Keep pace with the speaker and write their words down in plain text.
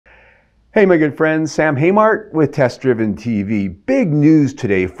Hey my good friends, Sam Haymart with Test Driven TV. Big news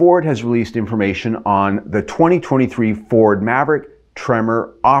today. Ford has released information on the 2023 Ford Maverick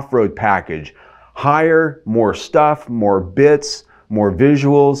Tremor off-road package. Higher, more stuff, more bits, more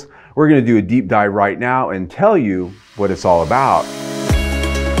visuals. We're going to do a deep dive right now and tell you what it's all about.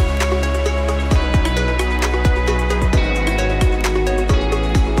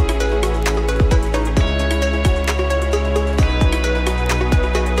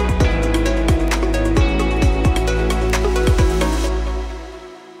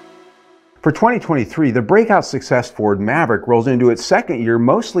 For 2023, the breakout success Ford Maverick rolls into its second year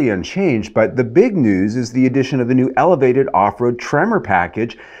mostly unchanged, but the big news is the addition of the new elevated off-road Tremor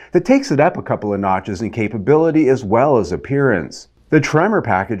package that takes it up a couple of notches in capability as well as appearance. The Tremor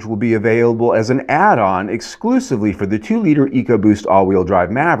package will be available as an add-on exclusively for the 2-liter EcoBoost all-wheel drive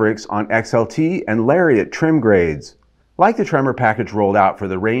Mavericks on XLT and Lariat trim grades. Like the Tremor package rolled out for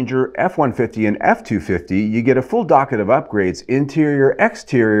the Ranger, F-150, and F-250, you get a full docket of upgrades, interior,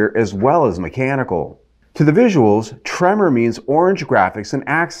 exterior, as well as mechanical. To the visuals, Tremor means orange graphics and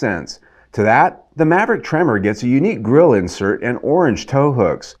accents. To that, the Maverick Tremor gets a unique grille insert and orange tow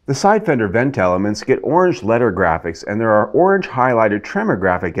hooks. The side fender vent elements get orange letter graphics, and there are orange highlighted Tremor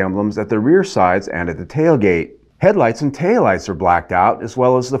graphic emblems at the rear sides and at the tailgate. Headlights and taillights are blacked out, as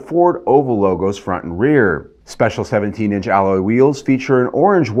well as the Ford oval logos front and rear. Special 17-inch alloy wheels feature an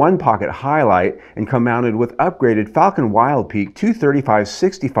orange one-pocket highlight and come mounted with upgraded Falcon Wild Peak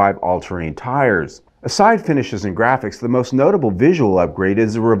 235/65 all-terrain tires. Aside finishes and graphics, the most notable visual upgrade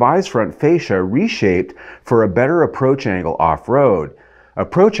is the revised front fascia reshaped for a better approach angle off-road.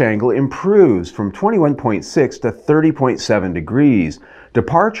 Approach angle improves from 21.6 to 30.7 degrees.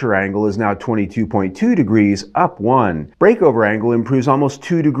 Departure angle is now 22.2 degrees, up 1. Breakover angle improves almost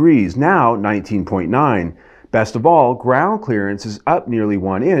 2 degrees, now 19.9. Best of all, ground clearance is up nearly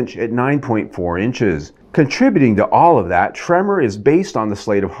 1 inch at 9.4 inches. Contributing to all of that, Tremor is based on the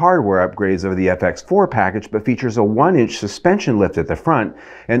slate of hardware upgrades of the FX4 package, but features a 1-inch suspension lift at the front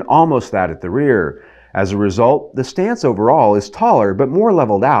and almost that at the rear. As a result, the stance overall is taller but more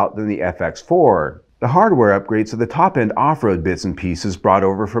leveled out than the FX4. The hardware upgrades are the top-end off-road bits and pieces brought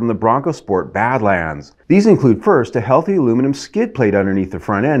over from the Bronco Sport Badlands. These include first a healthy aluminum skid plate underneath the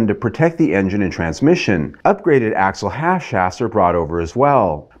front end to protect the engine and transmission. Upgraded axle half shafts are brought over as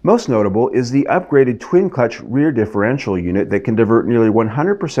well. Most notable is the upgraded twin-clutch rear differential unit that can divert nearly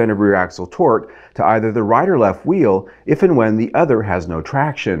 100% of rear axle torque to either the right or left wheel if and when the other has no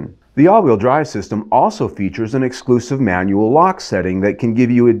traction. The all-wheel drive system also features an exclusive manual lock setting that can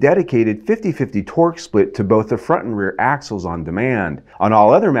give you a dedicated 50-50 torque split to both the front and rear axles on demand. On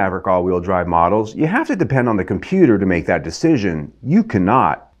all other Maverick all-wheel drive models, you have to depend on the computer to make that decision. You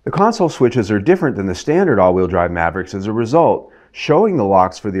cannot. The console switches are different than the standard all-wheel drive Mavericks as a result, showing the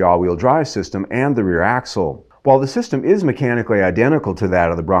locks for the all-wheel drive system and the rear axle. While the system is mechanically identical to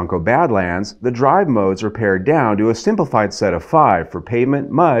that of the Bronco Badlands, the drive modes are pared down to a simplified set of 5 for pavement,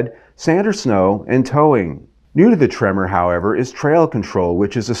 mud, sand or snow, and towing. New to the Tremor, however, is trail control,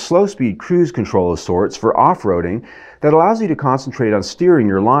 which is a slow-speed cruise control of sorts for off-roading that allows you to concentrate on steering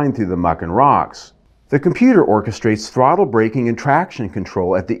your line through the muck and rocks. The computer orchestrates throttle braking and traction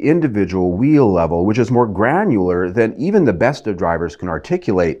control at the individual wheel level, which is more granular than even the best of drivers can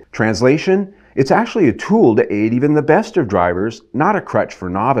articulate. Translation? It's actually a tool to aid even the best of drivers, not a crutch for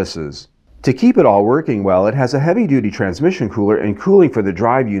novices. To keep it all working well, it has a heavy-duty transmission cooler and cooling for the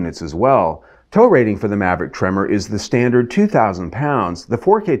drive units as well. Tow rating for the Maverick Tremor is the standard 2,000 pounds. The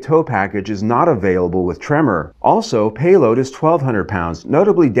 4K tow package is not available with Tremor. Also, payload is 1,200 pounds,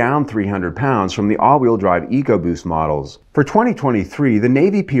 notably down 300 pounds from the all-wheel drive EcoBoost models. For 2023, the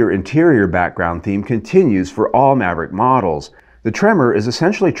navy pier interior background theme continues for all Maverick models. The Tremor is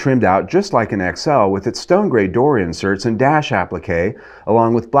essentially trimmed out just like an XL with its stone gray door inserts and dash applique,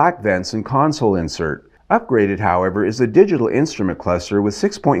 along with black vents and console insert. Upgraded, however, is the digital instrument cluster with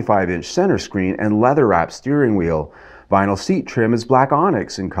 6.5-inch center screen and leather-wrapped steering wheel. Vinyl seat trim is black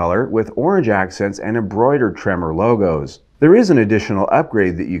onyx in color with orange accents and embroidered Tremor logos. There is an additional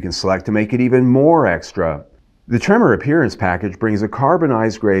upgrade that you can select to make it even more extra. The Tremor Appearance Package brings a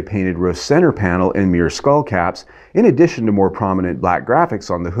carbonized gray painted roof center panel and mirror skull caps, in addition to more prominent black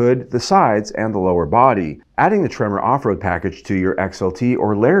graphics on the hood, the sides, and the lower body. Adding the Tremor Off-Road Package to your XLT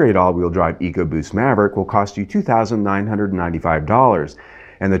or Lariat all-wheel drive EcoBoost Maverick will cost you $2,995,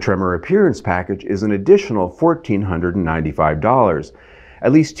 and the Tremor Appearance Package is an additional $1,495.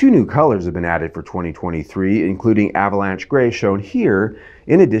 At least 2 new colors have been added for 2023, including Avalanche Gray shown here,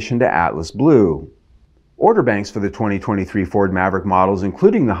 in addition to Atlas Blue. Order banks for the 2023 Ford Maverick models,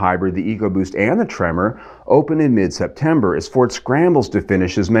 including the Hybrid, the EcoBoost, and the Tremor, open in mid-September as Ford scrambles to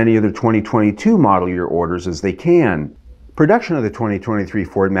finish as many of their 2022 model year orders as they can. Production of the 2023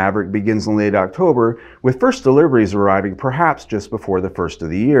 Ford Maverick begins in late October, with first deliveries arriving perhaps just before the first of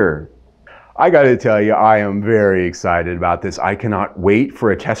the year. I gotta tell you, I am very excited about this. I cannot wait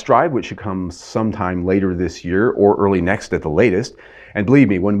for a test drive, which should come sometime later this year or early next at the latest. And believe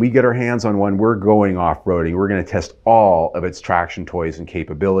me, when we get our hands on one, we're going off-roading. We're going to test all of its traction toys and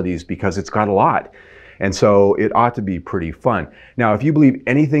capabilities because it's got a lot. And so it ought to be pretty fun. Now, if you believe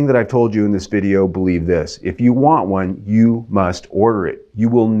anything that I've told you in this video, believe this. If you want one, you must order it. You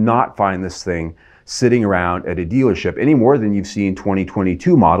will not find this thing sitting around at a dealership any more than you've seen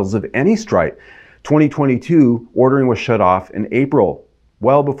 2022 models of any stripe. 2022 ordering was shut off in April,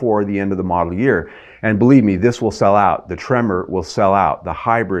 well before the end of the model year. And believe me, this will sell out. The Tremor will sell out. The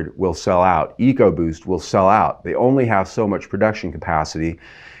Hybrid will sell out. EcoBoost will sell out. They only have so much production capacity.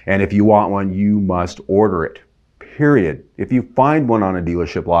 And if you want one, you must order it, period. If you find one on a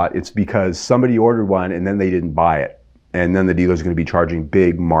dealership lot, it's because somebody ordered one and then they didn't buy it. And then the dealer's going to be charging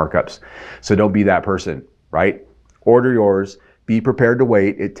big markups. So don't be that person, right? Order yours. Be prepared to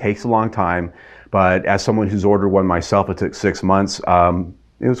wait. It takes a long time. But as someone who's ordered one myself, it took 6 months.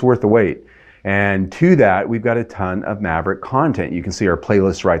 It was worth the wait. And to that, we've got a ton of Maverick content. You can see our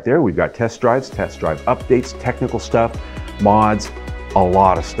playlist right there. We've got test drives, test drive updates, technical stuff, mods, a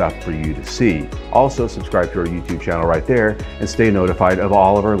lot of stuff for you to see. Also, subscribe to our YouTube channel right there and stay notified of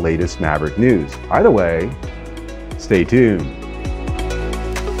all of our latest Maverick news. Either way, stay tuned.